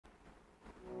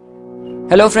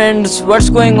Hello friends, what's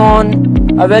going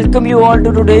on? I welcome you all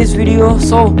to today's video.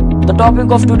 So, the topic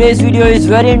of today's video is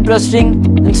very interesting.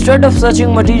 Instead of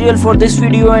searching material for this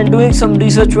video and doing some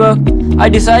research work, I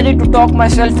decided to talk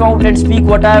myself out and speak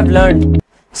what I have learned.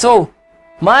 So,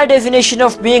 my definition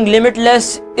of being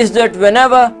limitless is that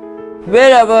whenever,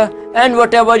 wherever and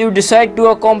whatever you decide to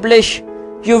accomplish,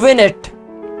 you win it.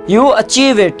 You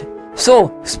achieve it.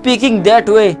 So, speaking that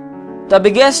way, the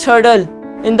biggest hurdle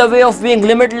in the way of being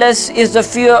limitless is the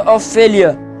fear of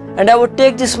failure. And I would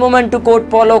take this moment to quote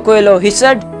Paulo Coelho. He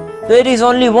said, "There is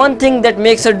only one thing that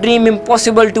makes a dream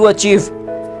impossible to achieve: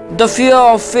 the fear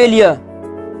of failure."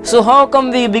 So how come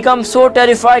we become so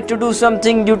terrified to do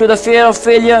something due to the fear of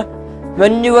failure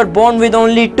when you were born with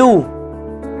only two?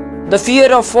 The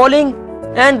fear of falling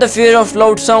and the fear of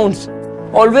loud sounds.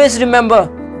 Always remember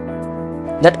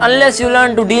that unless you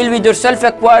learn to deal with your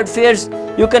self-acquired fears,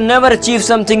 you can never achieve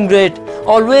something great.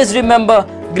 Always remember,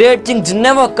 great things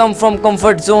never come from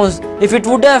comfort zones. If it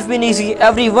would have been easy,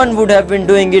 everyone would have been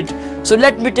doing it. So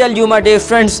let me tell you, my dear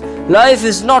friends, life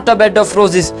is not a bed of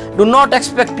roses. Do not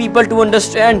expect people to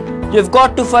understand. You've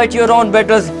got to fight your own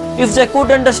battles. If they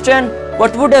could understand,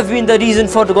 what would have been the reason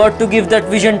for God to give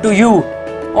that vision to you?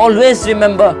 Always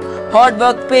remember, hard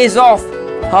work pays off.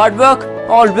 Hard work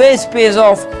always pays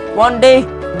off. One day,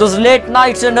 those late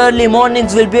nights and early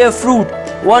mornings will bear fruit.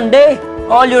 One day,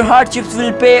 all your hardships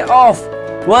will pay off.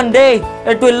 One day,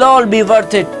 it will all be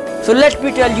worth it. So let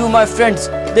me tell you, my friends,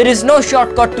 there is no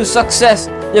shortcut to success.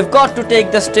 You've got to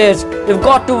take the stairs. You've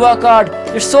got to work hard.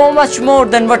 You're so much more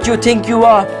than what you think you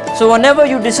are. So whenever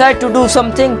you decide to do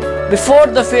something, before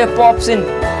the fear pops in,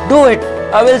 do it.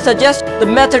 I will suggest the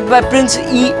method by Prince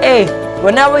E.A.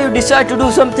 Whenever you decide to do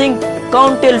something,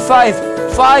 count till 5.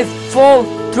 5, 4,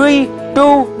 3,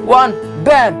 2, 1,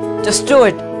 bam! Just do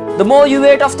it. The more you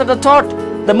wait after the thought,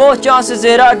 the more chances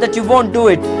there are that you won't do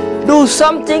it. Do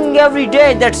something every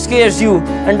day that scares you,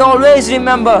 and always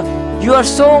remember, you are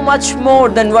so much more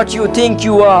than what you think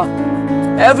you are.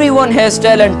 Everyone has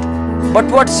talent, but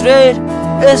what's rare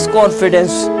is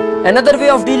confidence. Another way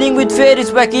of dealing with fear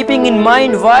is by keeping in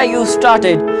mind why you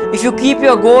started. If you keep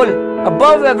your goal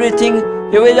above everything,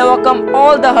 you will overcome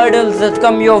all the hurdles that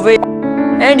come your way.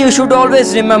 And you should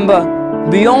always remember,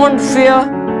 beyond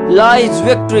fear lies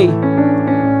victory.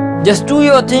 Just do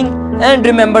your thing and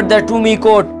remember that Rumi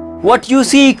quote, "What you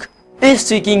seek is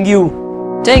seeking you."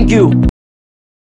 Thank you.